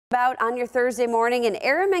About on your Thursday morning, and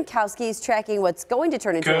Aaron Menkowski is tracking what's going to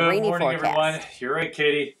turn into a rainy forecast. Good morning, everyone. You're right,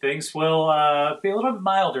 Katie. Things will be a little bit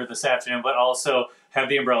milder this afternoon, but also have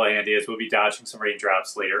the umbrella handy as we'll be dodging some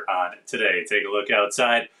raindrops later on today. Take a look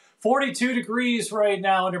outside. 42 degrees right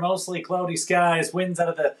now under mostly cloudy skies. Winds out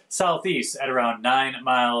of the southeast at around 9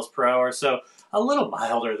 miles per hour. So a little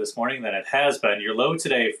milder this morning than it has been. Your low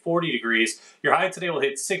today, 40 degrees. Your high today will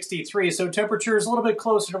hit 63. So temperature is a little bit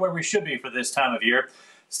closer to where we should be for this time of year.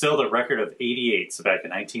 Still, the record of 88, so back in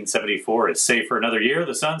 1974, is safe for another year.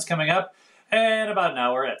 The sun's coming up, and about an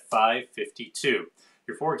hour at 5:52.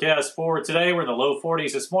 Your forecast for today, we're in the low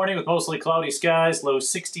 40s this morning with mostly cloudy skies, low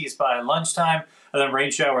 60s by lunchtime, and then rain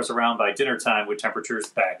showers around by dinner time with temperatures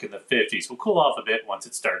back in the 50s. We'll cool off a bit once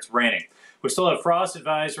it starts raining. We still have frost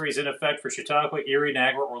advisories in effect for Chautauqua, Erie,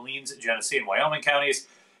 Niagara, Orleans, Genesee, and Wyoming counties.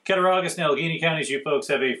 Cattaraugus and Allegheny counties, you folks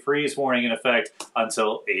have a freeze warning in effect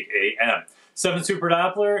until 8 a.m. 7 Super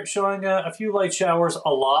Doppler showing a few light showers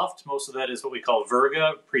aloft. Most of that is what we call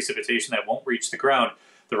virga, precipitation that won't reach the ground.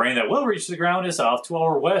 The rain that will reach the ground is off to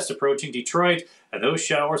our west, approaching Detroit, and those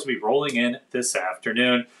showers will be rolling in this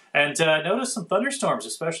afternoon. And notice some thunderstorms,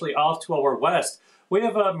 especially off to our west. We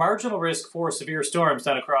have a marginal risk for severe storms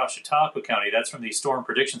down across Chautauqua County. That's from the Storm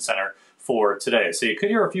Prediction Center for today. So you could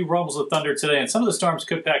hear a few rumbles of thunder today, and some of the storms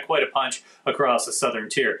could pack quite a punch across the southern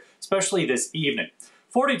tier, especially this evening.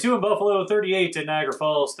 42 in Buffalo, 38 in Niagara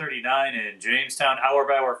Falls, 39 in Jamestown.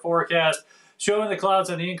 Hour-by-hour forecast showing the clouds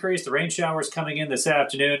on the increase. The rain showers coming in this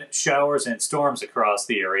afternoon. Showers and storms across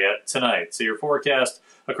the area tonight. So your forecast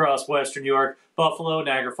across western New York, Buffalo,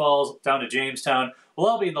 Niagara Falls, down to Jamestown will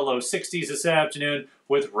all be in the low 60s this afternoon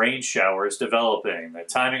with rain showers developing. The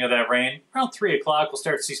timing of that rain, around 3 o'clock, we'll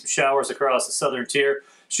start to see some showers across the southern tier.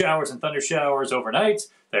 Showers and thunder showers overnight.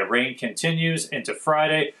 That rain continues into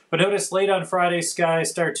Friday. But notice late on Friday,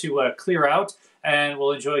 skies start to clear out, and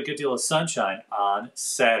we'll enjoy a good deal of sunshine on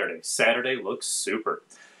Saturday. Saturday looks super.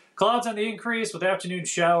 Clouds on the increase with afternoon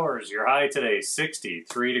showers. Your high today,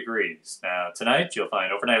 63 degrees. Now, tonight, you'll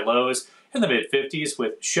find overnight lows in the mid-50s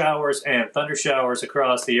with showers and thunder showers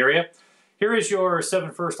across the area. Here is your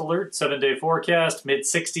 7 First Alert 7-day forecast.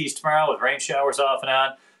 Mid-60s tomorrow with rain showers off and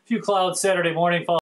on. A few clouds Saturday morning.